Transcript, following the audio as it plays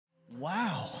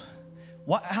Wow.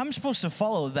 What, how am I supposed to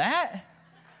follow that?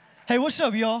 Hey, what's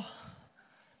up, y'all?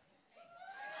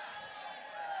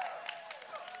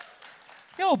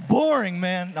 Yo, boring,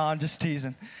 man. No, I'm just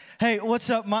teasing. Hey,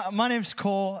 what's up? My name's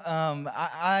Cole.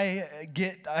 I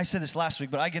said this last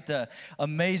week, but I get the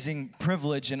amazing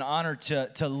privilege and honor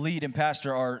to lead and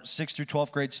pastor our 6th through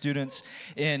 12th grade students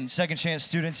in Second Chance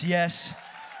students. Yes,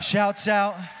 shouts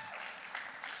out.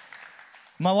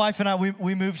 My wife and I,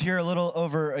 we moved here a little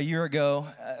over a year ago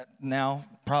now.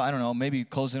 Probably, I don't know, maybe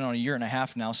closing on a year and a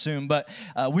half now soon. But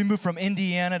we moved from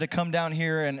Indiana to come down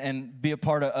here and be a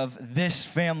part of this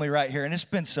family right here. And it's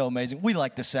been so amazing. We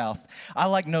like the South. I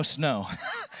like no snow.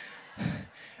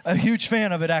 A huge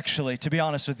fan of it, actually, to be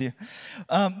honest with you.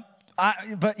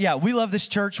 But yeah, we love this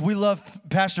church. We love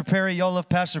Pastor Perry. Y'all love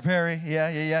Pastor Perry?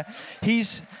 Yeah.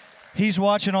 He's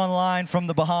watching online from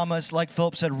the Bahamas. Like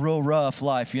Philip said, real rough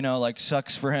life, like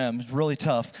sucks for him. It's really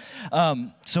tough.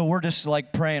 So we're just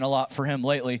like praying a lot for him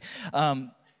lately.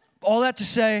 All that to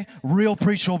say, Real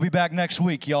Preacher will be back next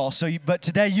week, y'all. But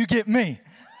today you get me.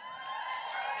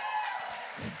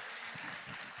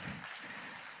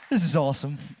 This is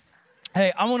awesome.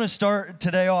 Hey, I want to start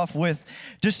today off with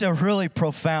just a really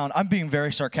profound, I'm being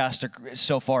very sarcastic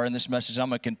so far in this message. I'm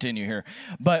going to continue here.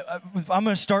 But I'm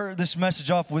going to start this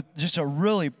message off with just a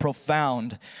really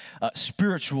profound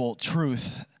spiritual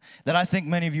truth that I think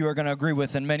many of you are going to agree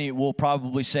with and many will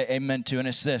probably say amen to. And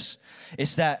it's this.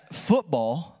 It's that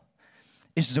football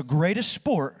is the greatest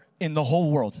sport in the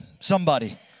whole world.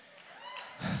 Somebody.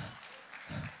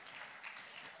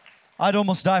 I'd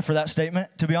almost die for that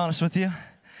statement, to be honest with you.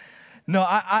 No,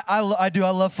 I do. I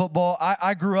love football.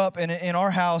 I grew up in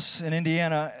our house in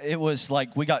Indiana. It was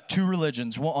like we got two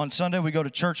religions. Well, on Sunday, we go to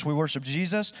church, we worship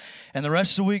Jesus, and the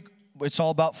rest of the week, it's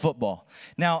all about football.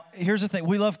 Now, here's the thing.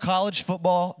 We love college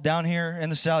football down here in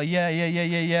the South.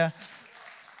 Yeah.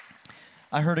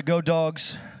 I heard of Go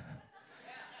Dogs.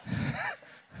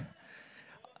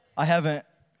 I haven't.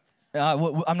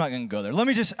 I'm not going to go there. Let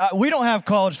me just, we don't have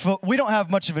we don't have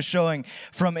much of a showing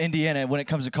from Indiana when it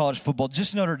comes to college football.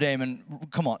 Just Notre Dame, and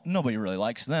come on, nobody really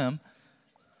likes them.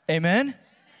 Amen?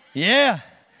 Yeah.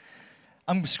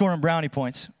 I'm scoring brownie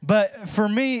points. But for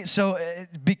me, so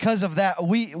because of that,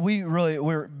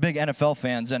 we're big NFL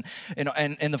fans. And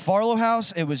in the Farlow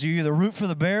house, it was you either root for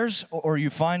the Bears or you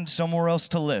find somewhere else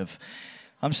to live.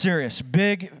 I'm serious.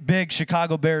 Big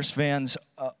Chicago Bears fans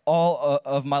all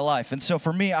of my life. And so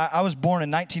for me, I was born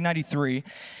in 1993.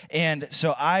 And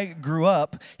so I grew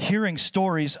up hearing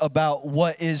stories about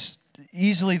what is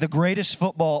easily the greatest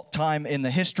football time in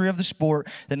the history of the sport,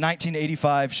 the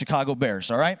 1985 Chicago Bears,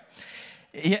 all right?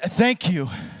 Yeah, thank you.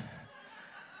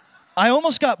 I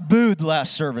almost got booed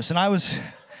last service, and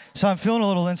so I'm feeling a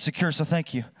little insecure, so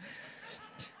thank you.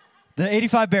 The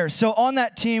 85 Bears. So on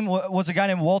that team was a guy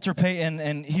named Walter Payton,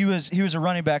 and he was a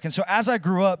running back. And so as I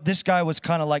grew up, this guy was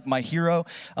kind of like my hero.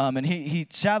 And he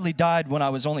sadly died when I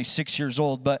was only 6 years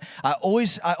old. But I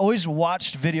always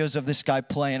watched videos of this guy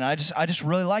playing. And I just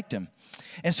really liked him.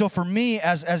 And so for me,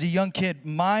 as a young kid,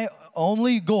 my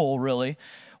only goal really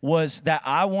was that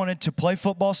I wanted to play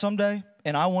football someday,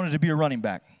 and I wanted to be a running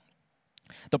back.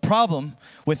 The problem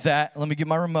with that, let me get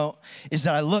my remote, is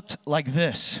that I looked like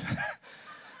this.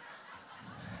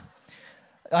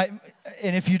 And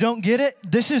if you don't get it,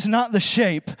 this is not the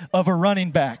shape of a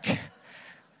running back.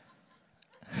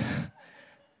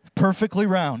 Perfectly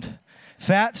round.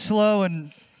 Fat, slow,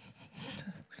 and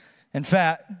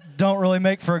fat don't really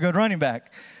make for a good running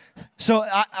back. So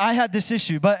I had this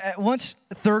issue, but once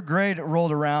third grade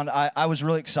rolled around, I was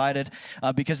really excited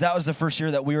because that was the first year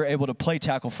that we were able to play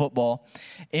tackle football.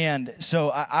 And so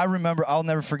I remember, I'll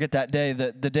never forget that day,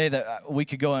 the day that we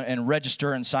could go and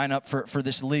register and sign up for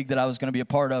this league that I was going to be a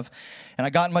part of. And I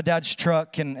got in my dad's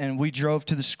truck, and we drove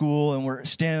to the school, and we're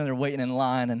standing there waiting in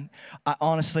line. And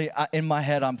honestly, in my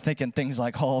head, I'm thinking things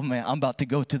like, oh, man, I'm about to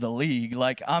go to the league.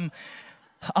 Like,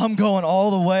 I'm going all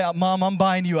the way. Mom, I'm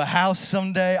buying you a house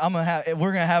someday. We're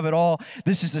going to have it all.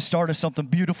 This is the start of something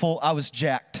beautiful. I was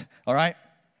jacked, all right?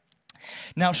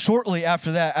 Now, shortly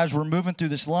after that, as we're moving through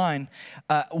this line,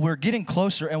 we're getting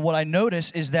closer, and what I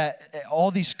notice is that all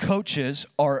these coaches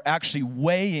are actually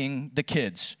weighing the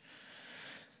kids.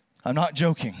 I'm not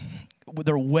joking.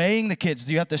 They're weighing the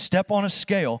kids. You have to step on a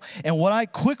scale, and what I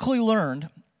quickly learned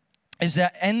is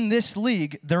that in this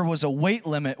league, there was a weight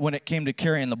limit when it came to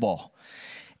carrying the ball.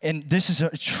 And this is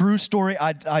a true story.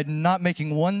 I'm not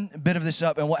making one bit of this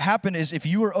up. And what happened is if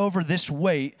you were over this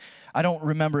weight, I don't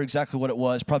remember exactly what it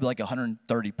was, probably like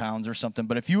 130 pounds or something.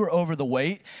 But if you were over the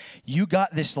weight, you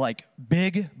got this like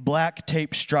big black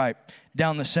tape stripe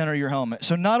down the center of your helmet.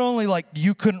 So not only like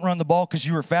you couldn't run the ball because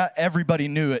you were fat, everybody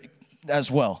knew it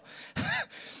as well.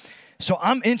 So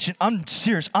I'm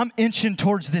serious. I'm inching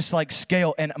towards this like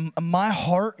scale, and my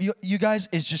heart, you guys,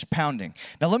 is just pounding.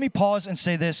 Now let me pause and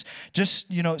say this, just,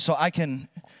 so I can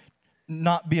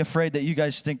not be afraid that you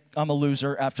guys think I'm a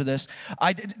loser after this.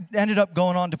 I ended up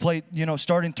going on to play,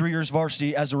 starting 3 years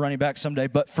varsity as a running back someday.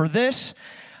 But for this,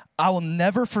 I will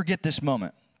never forget this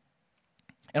moment.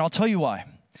 And I'll tell you why.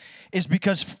 Is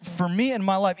because for me in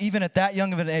my life, even at that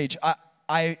young of an age,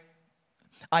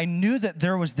 I knew that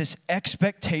there was this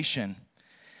expectation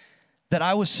that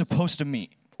I was supposed to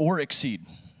meet or exceed.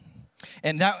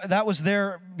 And that was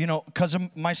there, because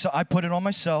of myself. I put it on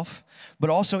myself, but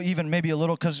also even maybe a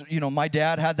little because, my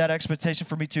dad had that expectation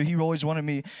for me too. He always wanted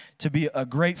me to be a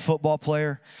great football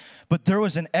player. But there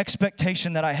was an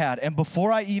expectation that I had. And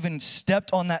before I even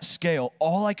stepped on that scale,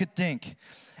 all I could think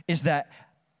is that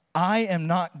I am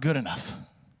not good enough.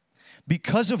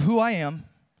 Because of who I am,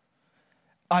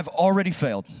 I've already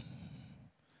failed.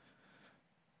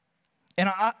 And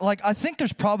I think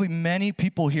there's probably many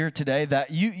people here today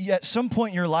that you at some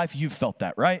point in your life, you've felt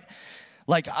that, right?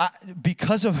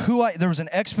 Because of there was an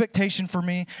expectation for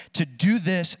me to do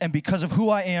this, and because of who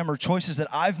I am or choices that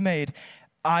I've made,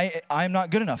 I'm not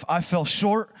good enough. I fell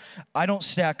short. I don't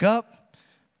stack up.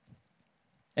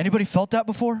 Anybody felt that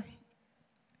before?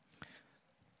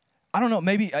 I don't know,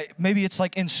 maybe it's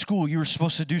like in school you were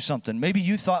supposed to do something. Maybe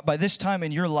you thought by this time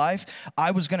in your life,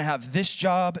 I was going to have this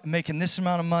job, making this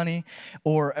amount of money.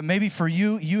 Or maybe for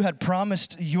you, you had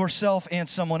promised yourself and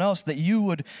someone else that you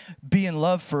would be in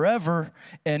love forever,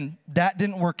 and that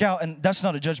didn't work out. And that's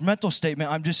not a judgmental statement.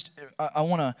 I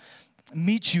want to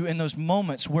meet you in those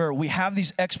moments where we have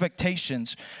these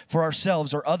expectations for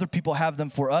ourselves or other people have them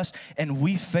for us, and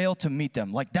we fail to meet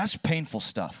them. Like, that's painful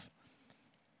stuff.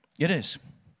 It is.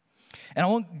 And I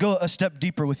want to go a step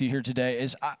deeper with you here today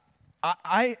is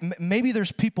maybe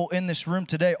there's people in this room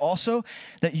today also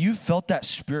that you felt that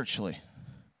spiritually.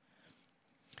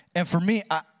 And for me,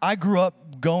 I grew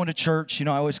up going to church. I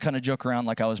always kind of joke around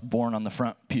like I was born on the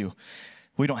front pew.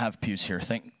 We don't have pews here,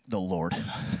 thank the Lord.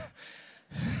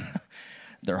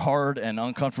 They're hard and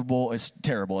uncomfortable. It's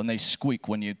terrible, and they squeak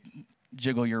when you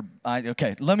jiggle your eye.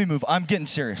 Okay, let me move. I'm getting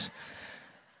serious.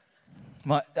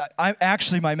 My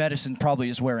medicine probably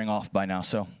is wearing off by now,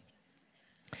 so.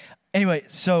 Anyway,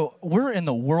 so where in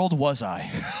the world was I?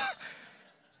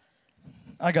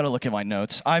 I got to look at my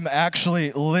notes. I'm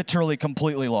actually literally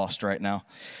completely lost right now.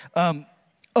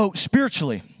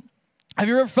 Spiritually. Have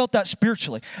you ever felt that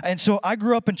spiritually? And so I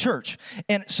grew up in church.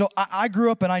 And so I grew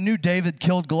up and I knew David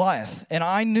killed Goliath. And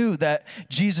I knew that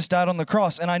Jesus died on the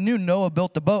cross. And I knew Noah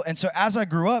built the boat. And so as I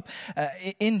grew up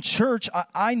in church,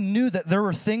 I knew that there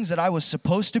were things that I was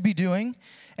supposed to be doing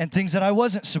and things that I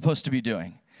wasn't supposed to be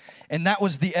doing. And that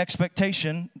was the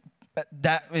expectation.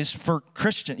 That is for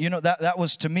Christian. That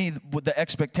was to me the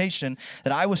expectation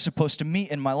that I was supposed to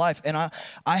meet in my life. And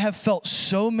I have felt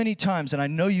so many times, and I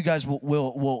know you guys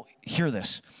will hear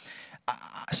this,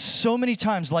 so many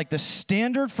times like the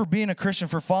standard for being a Christian,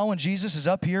 for following Jesus is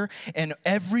up here, and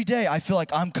every day I feel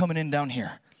like I'm coming in down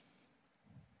here.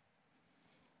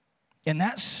 And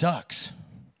that sucks.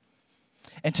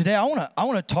 And today I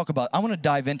want to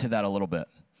dive into that a little bit.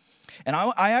 And I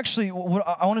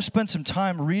want to spend some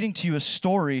time reading to you a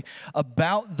story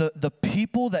about the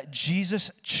people that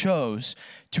Jesus chose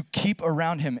to keep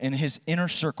around him in his inner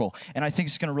circle. And I think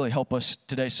it's going to really help us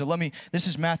today. So this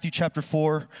is Matthew chapter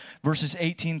 4, verses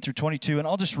 18 through 22. And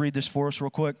I'll just read this for us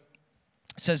real quick.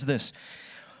 It says this: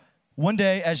 One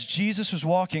day as Jesus was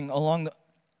walking along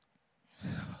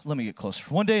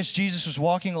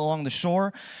the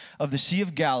shore of the Sea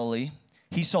of Galilee,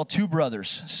 he saw two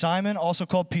brothers, Simon, also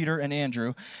called Peter, and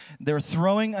Andrew. They were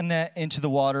throwing a net into the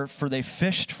water, for they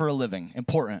fished for a living.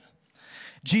 Important.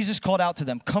 Jesus called out to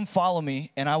them, "Come follow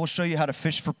me, and I will show you how to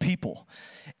fish for people."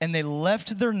 And they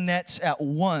left their nets at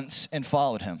once and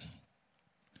followed him.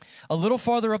 A little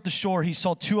farther up the shore, he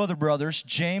saw two other brothers,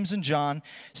 James and John,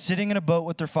 sitting in a boat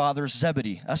with their father,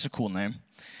 Zebedee. That's a cool name.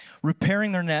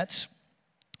 Repairing their nets.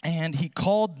 And he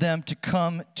called them to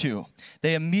come too.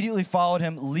 They immediately followed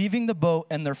him, leaving the boat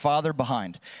and their father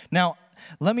behind. Now,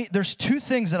 there's two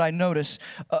things that I notice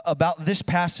about this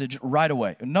passage right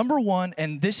away. Number one,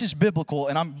 and this is biblical,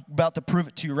 and I'm about to prove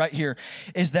it to you right here,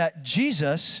 is that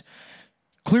Jesus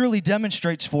clearly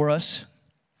demonstrates for us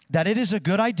that it is a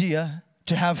good idea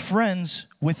to have friends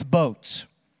with boats.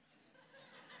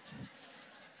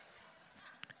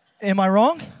 Am I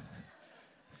wrong?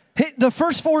 The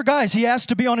first four guys he asked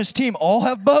to be on his team all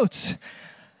have boats.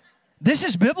 This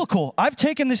is biblical. I've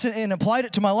taken this and applied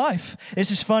it to my life. It's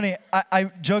just funny. I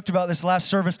joked about this last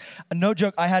service. No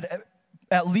joke. I had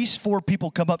at least 4 people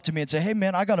come up to me and say, hey,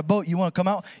 man, I got a boat. You want to come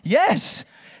out? Yes,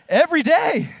 every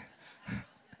day.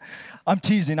 I'm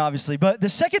teasing, obviously. But the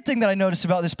second thing that I noticed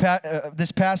about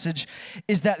this passage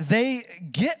is that they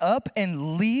get up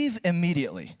and leave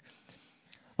immediately.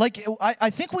 Like, I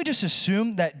think we just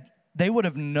assume that they would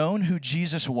have known who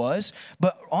Jesus was,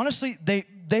 but honestly,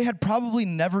 they had probably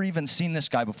never even seen this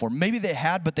guy before. Maybe they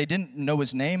had, but they didn't know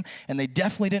his name, and they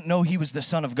definitely didn't know he was the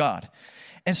Son of God.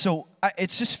 And so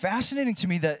it's just fascinating to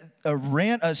me that a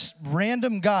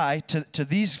random guy to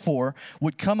these 4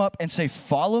 would come up and say,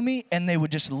 follow me, and they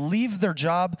would just leave their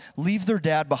job, leave their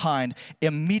dad behind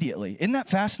immediately. Isn't that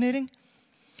fascinating?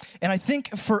 And I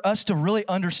think for us to really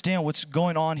understand what's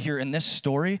going on here in this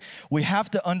story, we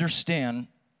have to understand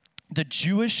the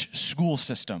Jewish school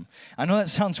system. I know that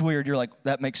sounds weird. You're like,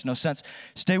 that makes no sense.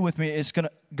 Stay with me. It's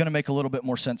gonna make a little bit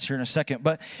more sense here in a second.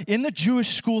 But in the Jewish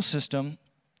school system,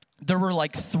 there were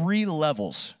like 3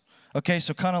 levels. Okay,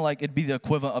 so kind of like it'd be the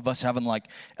equivalent of us having like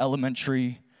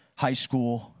elementary, high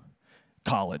school,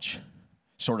 college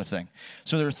sort of thing.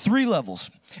 So there are 3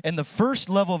 levels. And the first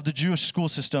level of the Jewish school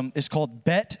system is called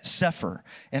Bet Sefer.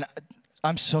 And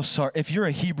I'm so sorry. If you're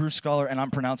a Hebrew scholar and I'm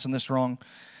pronouncing this wrong,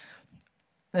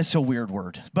 that's a weird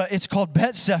word. But it's called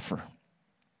Bet Sefer.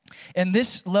 And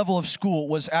this level of school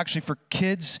was actually for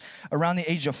kids around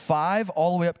the age of 5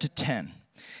 all the way up to 10.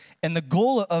 And the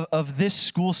goal of this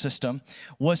school system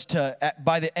was to,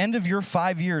 by the end of your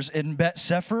 5 years in Bet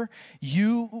Sefer,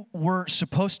 you were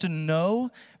supposed to know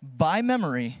by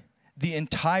memory the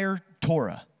entire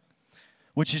Torah,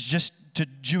 which is just to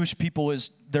Jewish people is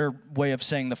their way of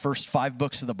saying the first 5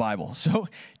 books of the Bible. So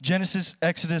Genesis,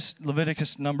 Exodus,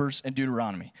 Leviticus, Numbers, and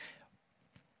Deuteronomy.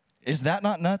 Is that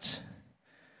not nuts?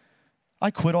 I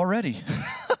quit already.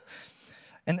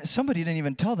 And somebody didn't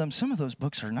even tell them some of those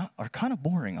books are kind of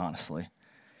boring, honestly.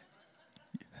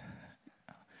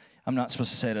 I'm not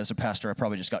supposed to say it as a pastor. I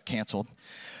probably just got canceled.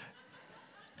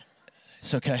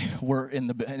 It's okay.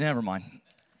 Never mind.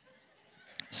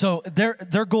 So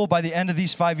their goal by the end of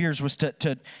these 5 years was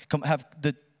to have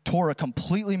the Torah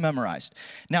completely memorized.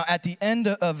 Now, at the end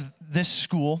of this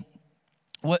school,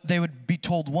 what they would be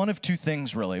told one of 2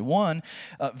 things, really. One,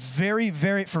 very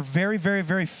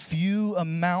few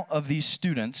amount of these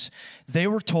students, they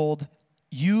were told,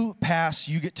 you pass,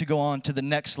 you get to go on to the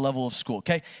next level of school,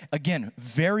 okay? Again,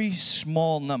 very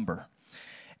small number.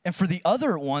 And for the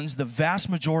other ones, the vast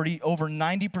majority, over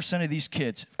 90% of these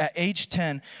kids at age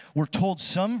 10 were told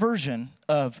some version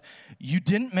of, you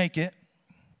didn't make it,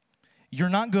 you're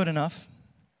not good enough,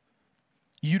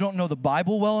 you don't know the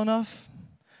Bible well enough,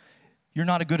 you're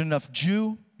not a good enough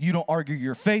Jew, you don't argue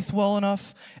your faith well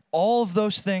enough, all of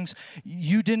those things,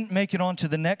 you didn't make it on to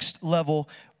the next level.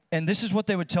 And this is what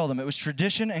they would tell them. It was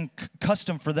tradition and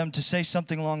custom for them to say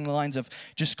something along the lines of,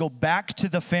 just go back to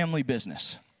the family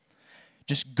business.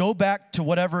 Just go back to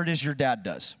whatever it is your dad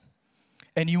does.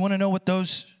 And you want to know what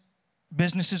those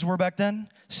businesses were back then?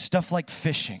 Stuff like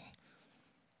fishing.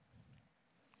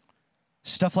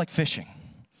 Stuff like fishing.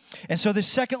 And so this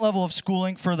second level of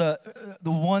schooling for the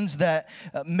ones that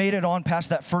made it on past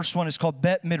that first one is called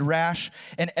Bet Midrash.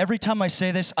 And every time I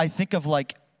say this, I think of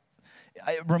like,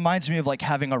 it reminds me of like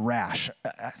having a rash.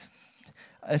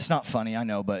 It's not funny, I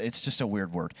know, but it's just a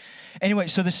weird word. Anyway,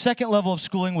 so the second level of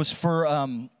schooling was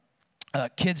for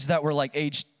kids that were like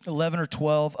age 11 or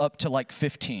 12 up to like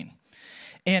 15.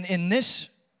 And in this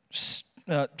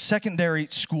secondary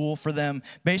school for them,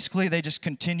 basically they just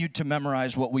continued to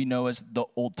memorize what we know as the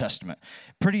Old Testament.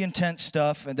 Pretty intense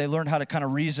stuff, and they learned how to kind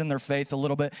of reason their faith a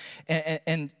little bit.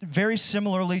 And very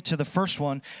similarly to the first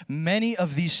one, many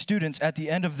of these students at the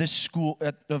end of this school,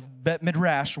 of Bet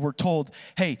Midrash, were told,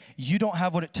 hey, you don't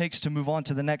have what it takes to move on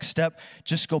to the next step.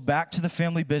 Just go back to the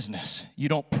family business. You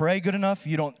don't pray good enough.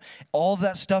 You don't, all of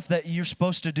that stuff that you're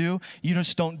supposed to do, you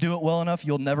just don't do it well enough.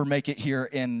 You'll never make it here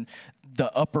in the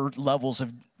upper levels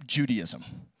of Judaism.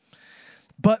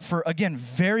 But for, again,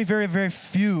 very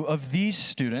few of these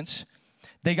students,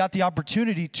 they got the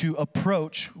opportunity to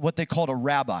approach what they called a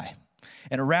rabbi.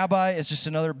 And a rabbi is just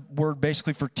another word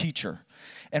basically for teacher.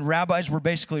 And rabbis were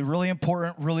basically really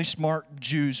important, really smart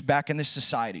Jews back in this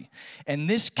society. And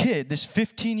this kid, this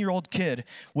 15-year-old kid,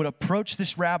 would approach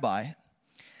this rabbi,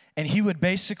 and he would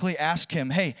basically ask him,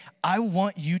 hey, I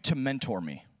want you to mentor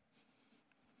me.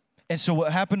 And so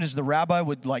what happened is the rabbi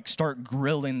would like start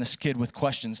grilling this kid with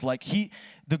questions. Like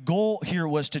the goal here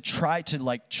was to try to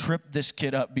like trip this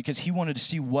kid up, because he wanted to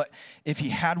see if he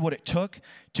had what it took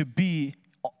to be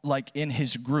like in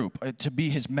his group, to be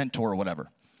his mentor or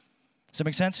whatever. Does that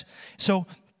make sense? So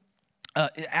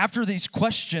after these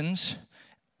questions,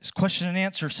 this question and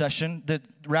answer session. The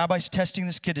rabbi's testing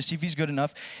this kid to see if he's good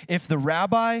enough. If the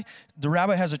rabbi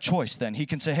has a choice then. He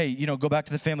can say, hey, go back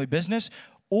to the family business.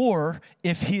 Or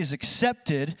if he is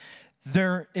accepted,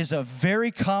 there is a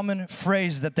very common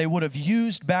phrase that they would have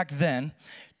used back then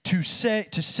to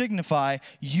signify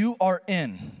you are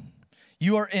in.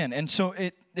 You are in. And so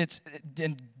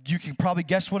and you can probably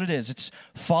guess what it is. It's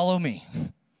follow me.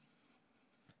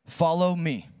 Follow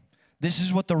me. This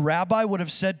is what the rabbi would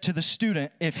have said to the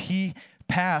student if he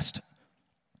passed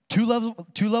two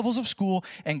levels of school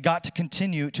and got to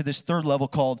continue to this third level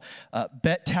called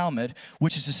Bet Talmud,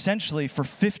 which is essentially for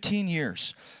 15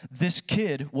 years. This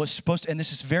kid was supposed to, and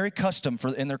this is very custom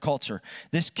in their culture,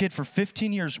 this kid for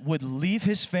 15 years would leave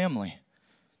his family,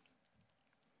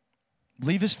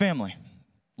 leave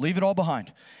it all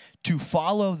behind, to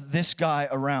follow this guy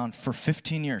around for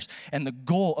 15 years. And the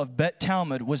goal of Bet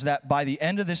Talmud was that by the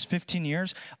end of this 15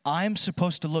 years, I'm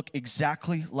supposed to look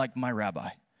exactly like my rabbi.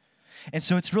 And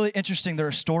so it's really interesting. There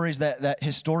are stories that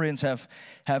historians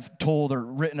have told or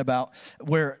written about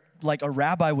where like a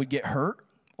rabbi would get hurt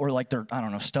or like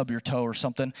stub your toe or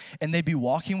something, and they'd be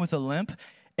walking with a limp,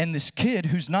 and this kid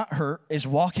who's not hurt is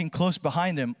walking close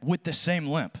behind him with the same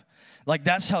limp. Like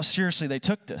that's how seriously they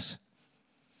took this.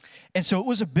 And so it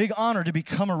was a big honor to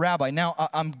become a rabbi. Now,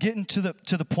 I'm getting to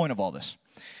the point of all this.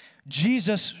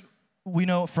 Jesus, we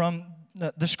know from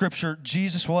the scripture,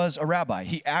 Jesus was a rabbi.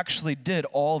 He actually did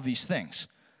all of these things.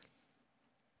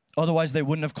 Otherwise, they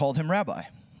wouldn't have called him rabbi.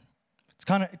 It's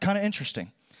kind of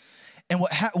interesting. And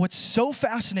what's so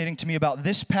fascinating to me about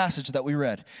this passage that we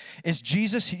read is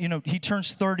Jesus, he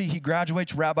turns 30, he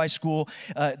graduates rabbi school.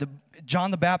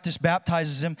 John the Baptist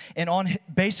baptizes him. And on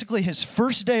basically his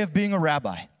first day of being a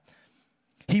rabbi,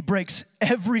 he breaks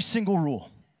every single rule.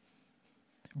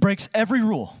 Breaks every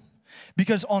rule.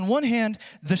 Because on one hand,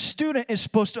 the student is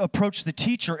supposed to approach the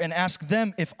teacher and ask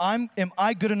them, am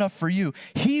I good enough for you?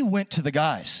 He went to the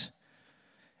guys.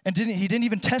 And he didn't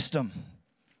even test them.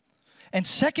 And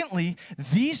secondly,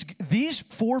 these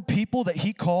four people that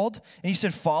he called and he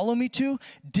said, follow me to,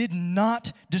 did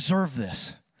not deserve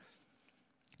this.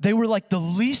 They were like the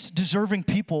least deserving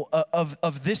people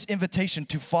of this invitation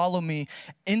to follow me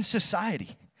in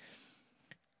society.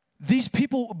 These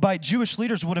people by Jewish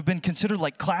leaders would have been considered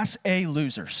like class A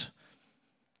losers.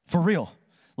 For real.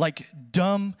 Like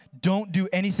dumb, don't do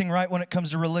anything right when it comes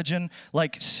to religion,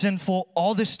 like sinful,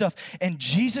 all this stuff. And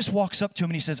Jesus walks up to him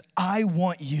and he says, I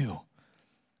want you.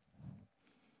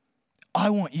 I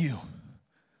want you.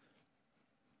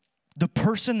 The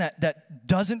person that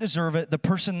doesn't deserve it, the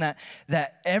person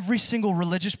that every single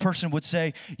religious person would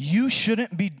say, you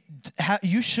shouldn't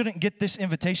get this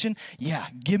invitation. Yeah,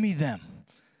 give me them.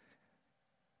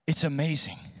 It's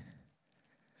amazing.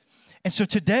 And so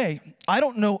today, I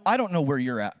don't know where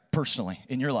you're at personally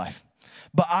in your life.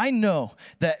 But I know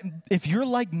that if you're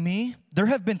like me, there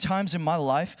have been times in my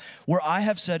life where I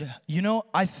have said,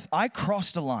 I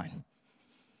crossed a line.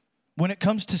 When it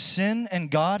comes to sin and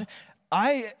God,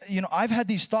 I've had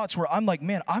these thoughts where I'm like,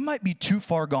 man, I might be too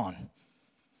far gone.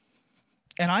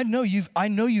 And I know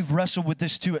you've wrestled with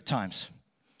this too at times.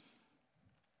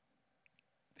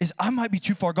 I might be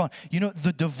too far gone.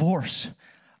 The divorce.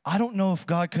 I don't know if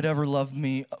God could ever love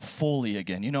me fully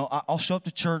again. I'll show up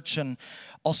to church and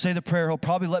I'll say the prayer. He'll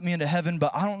probably let me into heaven,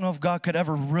 but I don't know if God could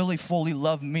ever really fully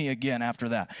love me again after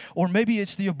that. Or maybe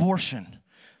it's the abortion.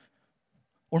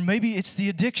 Or maybe it's the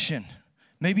addiction.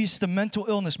 Maybe it's the mental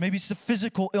illness. Maybe it's the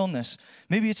physical illness.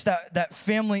 Maybe it's that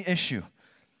family issue.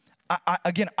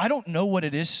 I don't know what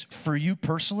it is for you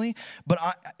personally, but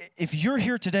if you're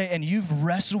here today and you've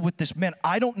wrestled with this, man,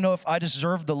 I don't know if I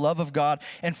deserve the love of God,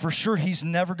 and for sure he's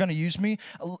never going to use me.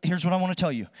 Here's what I want to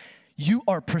tell you. You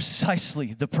are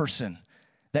precisely the person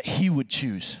that he would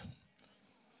choose.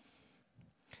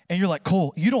 And you're like,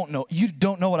 Cole, you don't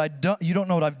know what I've done. You don't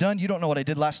know what I've done. You don't know what I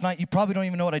did last night. You probably don't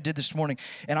even know what I did this morning.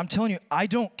 And I'm telling you, I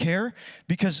don't care,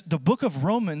 because the book of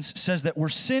Romans says that where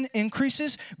sin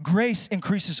increases, grace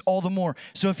increases all the more.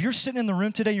 So if you're sitting in the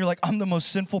room today, you're like, I'm the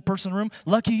most sinful person in the room.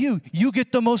 Lucky you. You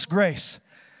get the most grace.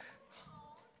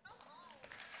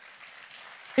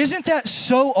 Isn't that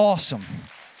so awesome?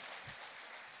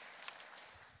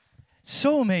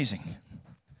 So amazing.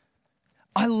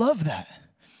 I love that.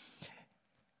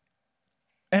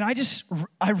 And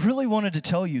I really wanted to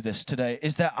tell you this today,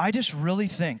 is that I just really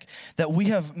think that we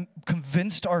have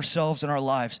convinced ourselves in our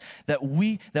lives that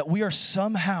we are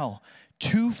somehow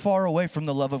too far away from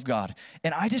the love of God.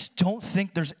 And I just don't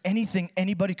think there's anything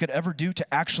anybody could ever do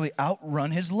to actually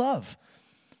outrun his love.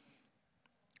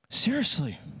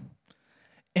 Seriously.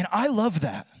 And I love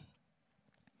that.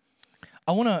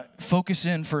 I want to focus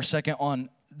in for a second on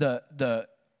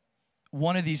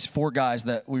one of these four guys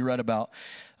that we read about,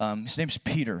 his name's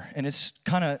Peter, and it's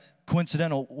kind of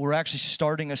coincidental. We're actually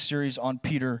starting a series on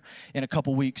Peter in a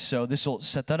couple weeks, so this will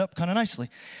set that up kind of nicely.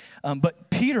 But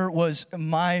Peter was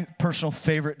my personal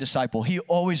favorite disciple. He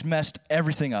always messed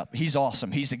everything up. He's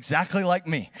awesome. He's exactly like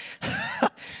me.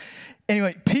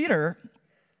 Anyway, Peter,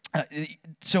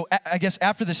 so I guess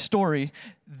after this story,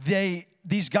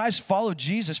 these guys followed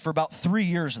Jesus for about 3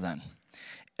 years then.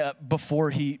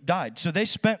 Before he died. So they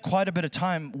spent quite a bit of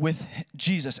time with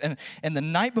Jesus. And the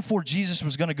night before Jesus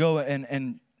was going to go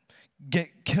and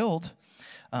get killed,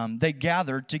 they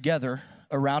gathered together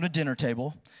around a dinner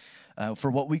table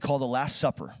for what we call the Last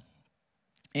Supper.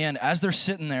 And as they're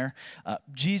sitting there,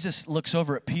 Jesus looks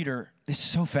over at Peter. This is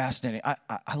so fascinating.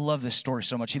 I love this story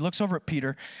so much. He looks over at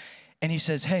Peter and he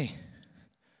says, hey,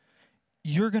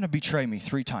 you're going to betray me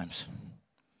 3 times.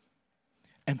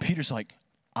 And Peter's like,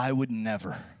 I would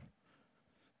never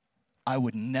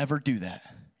do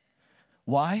that.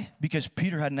 Why? Because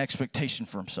Peter had an expectation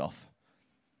for himself.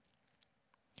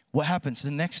 What happens?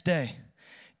 The next day,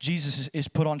 Jesus is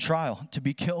put on trial to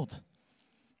be killed.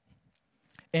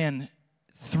 And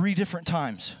 3 different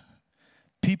times,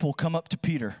 people come up to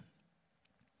Peter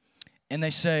and they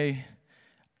say,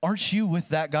 aren't you with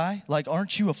that guy? Like,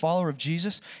 aren't you a follower of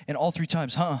Jesus? And all 3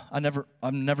 times, I've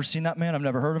never seen that man. I've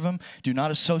never heard of him. Do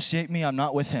not associate me. I'm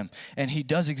not with him. And he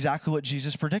does exactly what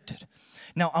Jesus predicted.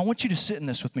 Now, I want you to sit in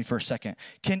this with me for a second.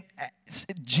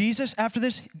 Jesus, after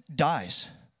this, dies.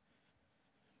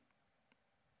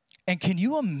 And can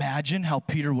you imagine how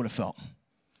Peter would have felt?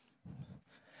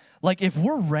 Like, if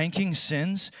we're ranking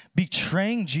sins,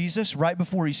 betraying Jesus right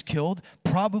before he's killed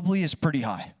probably is pretty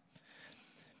high.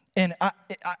 And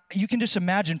you can just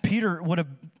imagine Peter would have,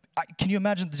 can you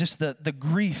imagine just the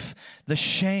grief, the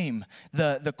shame,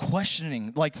 the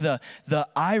questioning, like the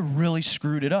I really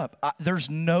screwed it up. There's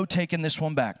no taking this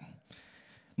one back.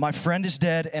 My friend is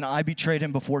dead and I betrayed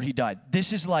him before he died.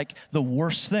 This is like the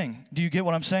worst thing. Do you get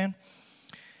what I'm saying?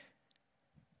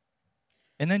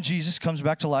 And then Jesus comes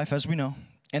back to life, as we know.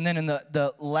 And then in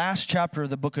the last chapter of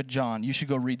the book of John, you should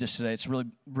go read this today. It's really,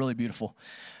 really beautiful.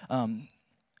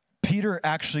 Peter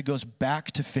actually goes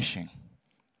back to fishing.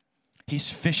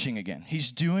 He's fishing again.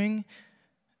 He's doing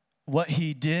what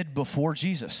he did before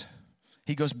Jesus.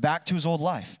 He goes back to his old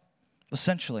life,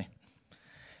 essentially.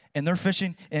 And they're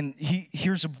fishing, and he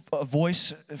hears a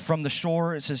voice from the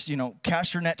shore. It says,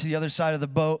 cast your net to the other side of the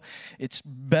boat. It's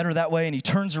better that way. And he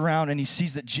turns around, and he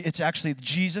sees that it's actually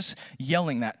Jesus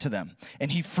yelling that to them.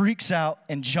 And he freaks out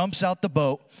and jumps out the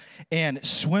boat and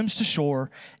swims to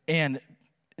shore and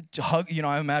hug,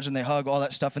 I imagine they hug, all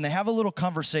that stuff, and they have a little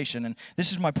conversation. And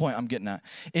this is my point I'm getting at,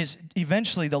 is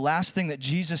eventually the last thing that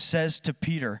Jesus says to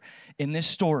Peter in this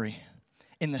story,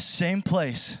 in the same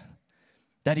place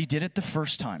that he did it the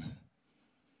first time,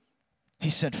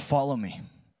 he said, follow me.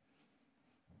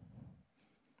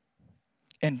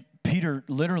 And Peter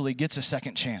literally gets a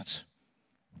second chance.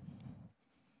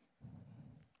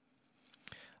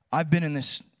 I've been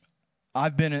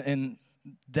in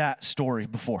that story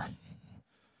before.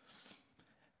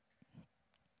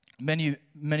 Many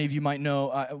of you might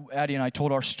know, Addie and I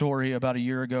told our story about a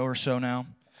year ago or so now.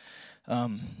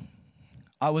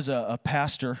 I was a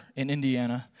pastor in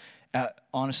Indiana at,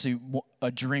 honestly, a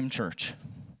dream church.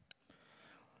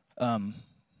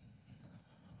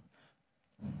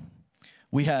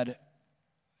 We had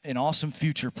an awesome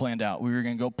future planned out. We were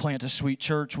going to go plant a sweet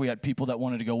church. We had people that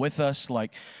wanted to go with us,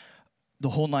 like the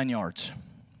whole 9 yards.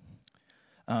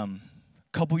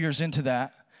 Couple years into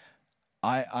that,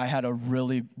 I had a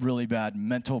really, really bad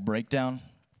mental breakdown,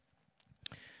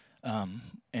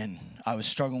 and I was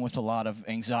struggling with a lot of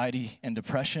anxiety and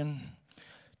depression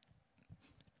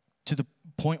to the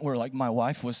point where, like, my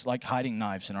wife was, like, hiding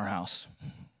knives in our house.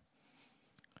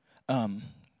 On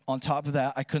top of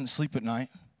that, I couldn't sleep at night,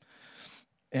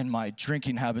 and my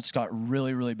drinking habits got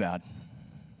really, really bad,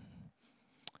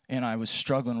 and I was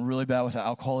struggling really bad with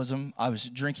alcoholism. I was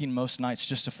drinking most nights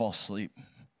just to fall asleep.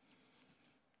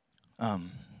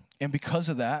 And because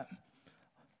of that,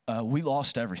 we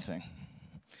lost everything.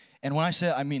 And when I say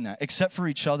it, I mean that. Except for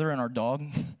each other and our dog,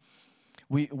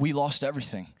 we lost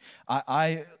everything.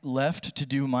 I left to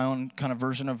do my own kind of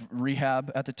version of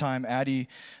rehab at the time. Addie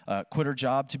quit her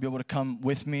job to be able to come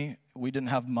with me. We didn't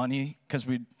have money because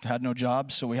we had no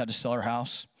jobs, so we had to sell our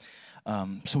house.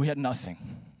 So we had nothing.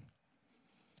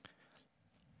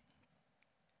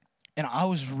 And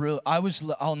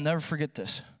I'll never forget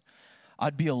this.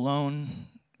 I'd be alone,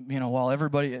 while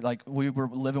everybody, like, we were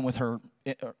living with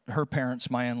her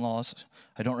parents, my in-laws.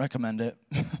 I don't recommend it.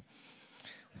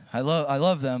 I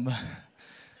love them.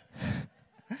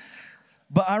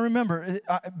 But I remember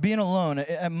being alone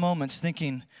at moments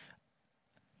thinking,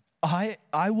 I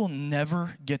will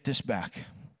never get this back.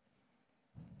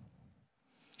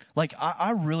 Like,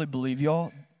 I really believe,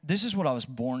 y'all, this is what I was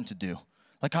born to do.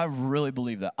 Like, I really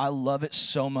believe that. I love it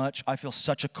so much. I feel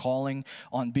such a calling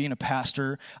on being a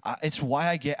pastor. It's why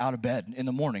I get out of bed in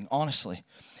the morning, honestly.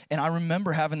 And I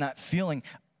remember having that feeling.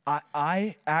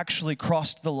 I actually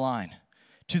crossed the line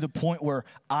to the point where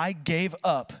I gave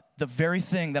up the very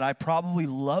thing that I probably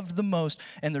loved the most,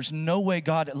 and there's no way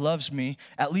God loves me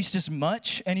at least as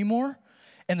much anymore,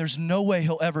 and there's no way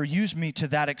he'll ever use me to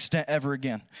that extent ever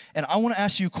again. And I want to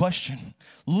ask you a question.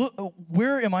 Look,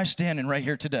 where am I standing right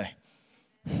here today?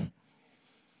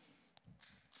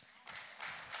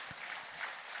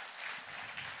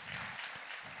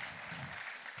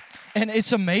 And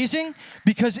it's amazing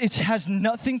because it has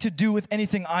nothing to do with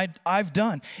anything I've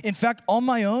done. In fact, on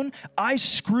my own, I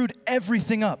screwed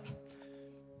everything up.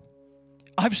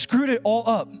 I've screwed it all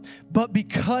up. But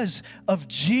because of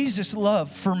Jesus' love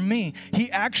for me,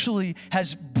 he actually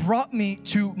has brought me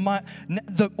to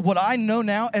what I know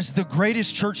now as the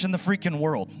greatest church in the freaking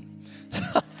world.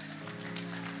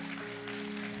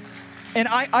 And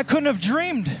I couldn't have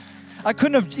dreamed. I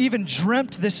couldn't have even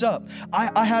dreamt this up.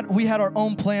 We had our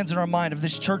own plans in our mind of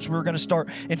this church we were going to start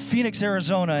in Phoenix,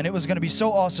 Arizona, and it was going to be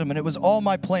so awesome, and it was all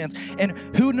my plans. And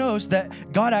who knows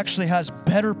that God actually has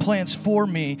better plans for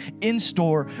me in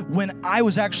store when I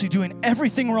was actually doing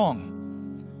everything wrong.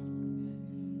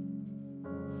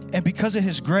 And because of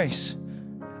his grace,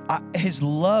 his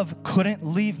love couldn't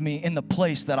leave me in the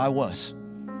place that I was.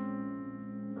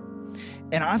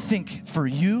 And I think for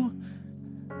you,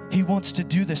 he wants to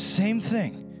do the same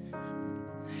thing.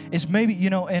 Is maybe,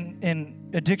 in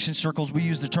addiction circles, we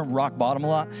use the term rock bottom a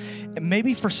lot. And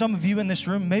maybe for some of you in this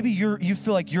room, maybe you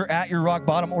feel like you're at your rock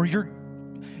bottom, or you're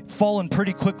falling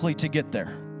pretty quickly to get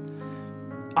there.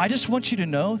 I just want you to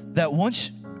know that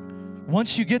once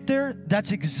you get there,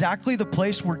 that's exactly the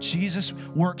place where Jesus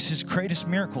works his greatest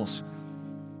miracles.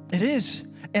 It is.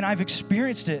 And I've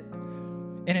experienced it.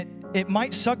 And it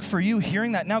might suck for you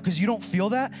hearing that now because you don't feel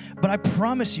that, but I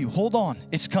promise you, hold on,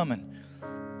 it's coming.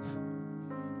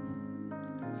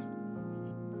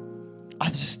 I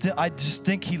just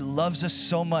think he loves us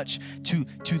so much to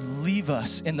leave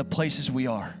us in the places we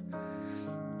are.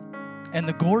 And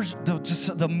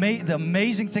the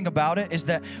amazing thing about it is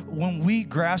that when we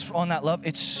grasp on that love,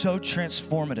 it's so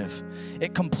transformative.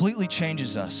 It completely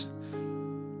changes us.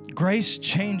 Grace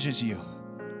changes you.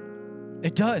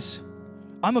 It does.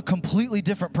 I'm a completely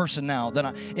different person now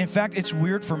in fact, it's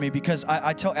weird for me because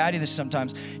I tell Addie this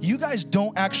sometimes. You guys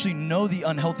don't actually know the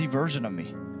unhealthy version of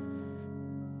me,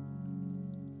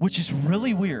 which is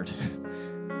really weird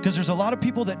because there's a lot of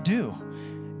people that do.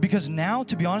 Because now,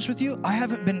 to be honest with you, I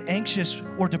haven't been anxious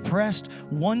or depressed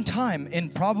one time in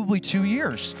probably 2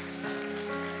 years.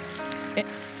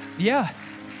 Yeah.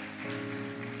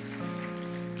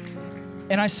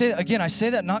 And I say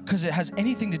that not because it has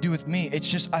anything to do with me. It's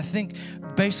just, I think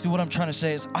basically what I'm trying to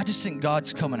say is I just think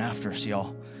God's coming after us,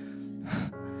 y'all.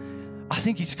 I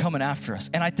think he's coming after us.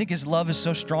 And I think his love is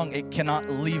so strong, it cannot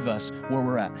leave us where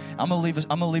we're at. I'm going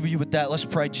to leave you with that. Let's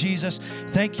pray. Jesus,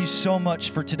 thank you so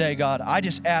much for today, God. I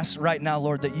just ask right now,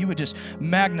 Lord, that you would just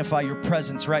magnify your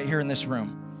presence right here in this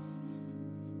room.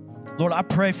 Lord, I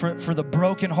pray for the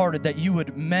brokenhearted that you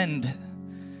would mend.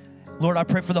 Lord, I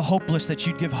pray for the hopeless that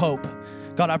you'd give hope.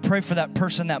 God, I pray for that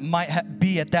person that might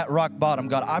be at that rock bottom.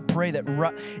 God, I pray that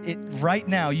right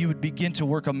now you would begin to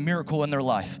work a miracle in their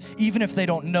life, even if they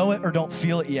don't know it or don't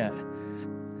feel it yet.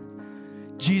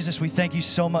 Jesus, we thank you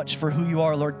so much for who you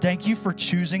are, Lord. Thank you for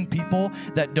choosing people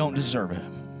that don't deserve it.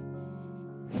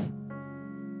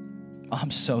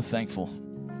 I'm so thankful.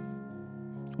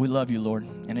 We love you, Lord,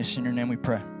 and it's in your name we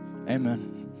pray.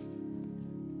 Amen.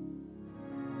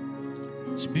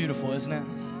 It's beautiful, isn't it?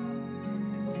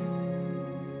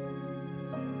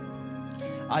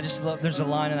 I just love, there's a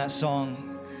line in that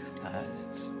song,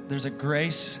 there's a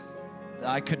grace that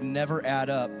I could never add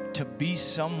up to be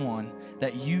someone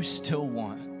that you still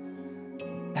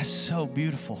want. That's so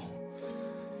beautiful.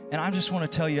 And I just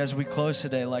want to tell you as we close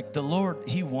today, like the Lord,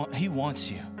 he wants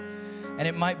you. And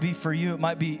it might be for you, it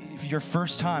might be your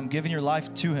first time giving your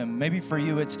life to him. Maybe for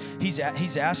you, it's he's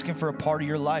asking for a part of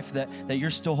your life that you're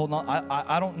still holding on.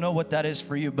 I don't know what that is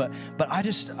for you, but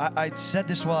I said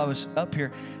this while I was up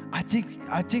here. I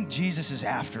think Jesus is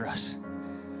after us.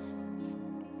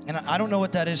 And I don't know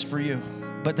what that is for you,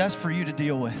 but that's for you to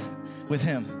deal with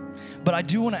him. But I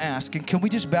do want to ask, and can we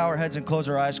just bow our heads and close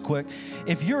our eyes quick?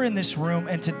 If you're in this room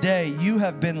and today you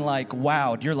have been like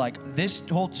wowed, you're like, this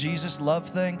whole Jesus love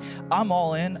thing, I'm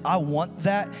all in, I want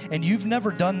that, and you've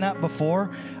never done that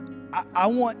before, I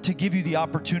want to give you the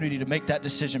opportunity to make that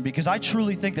decision, because I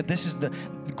truly think that this is the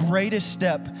greatest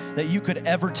step that you could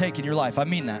ever take in your life. I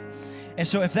mean that. And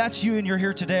so if that's you and you're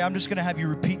here today, I'm just going to have you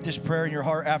repeat this prayer in your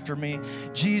heart after me.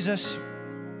 Jesus,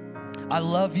 I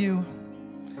love you.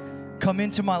 Come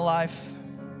into my life.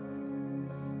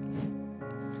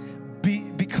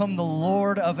 Become the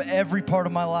Lord of every part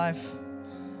of my life.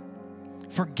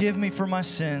 Forgive me for my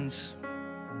sins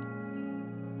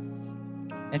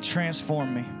and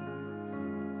transform me.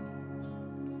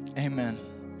 Amen.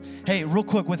 Hey, real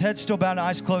quick, with heads still bowed and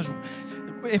eyes closed,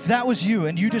 if that was you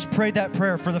and you just prayed that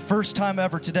prayer for the first time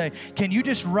ever today, can you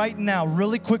just right now,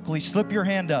 really quickly, slip your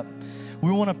hand up?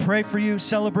 We want to pray for you,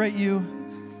 celebrate you,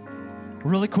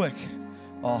 really quick.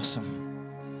 Awesome.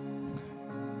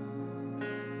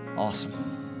 Awesome.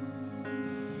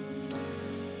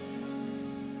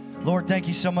 Lord, thank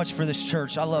you so much for this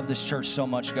church. I love this church so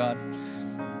much, God.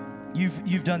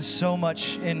 You've done so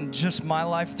much in just my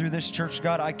life through this church,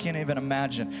 God. I can't even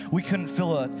imagine. We couldn't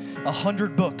fill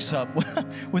 100 books up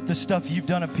with the stuff you've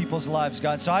done in people's lives,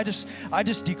 God. So I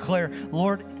just declare,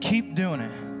 Lord, keep doing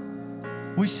it.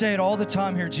 We say it all the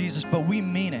time here, Jesus, but we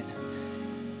mean it.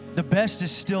 The best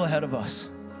is still ahead of us.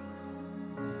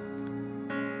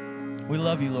 We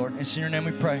love you, Lord. It's in your name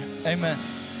we pray. Amen.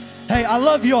 Hey, I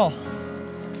love y'all.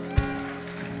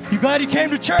 You glad you came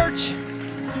to church?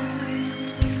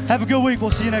 Have a good week.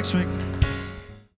 We'll see you next week.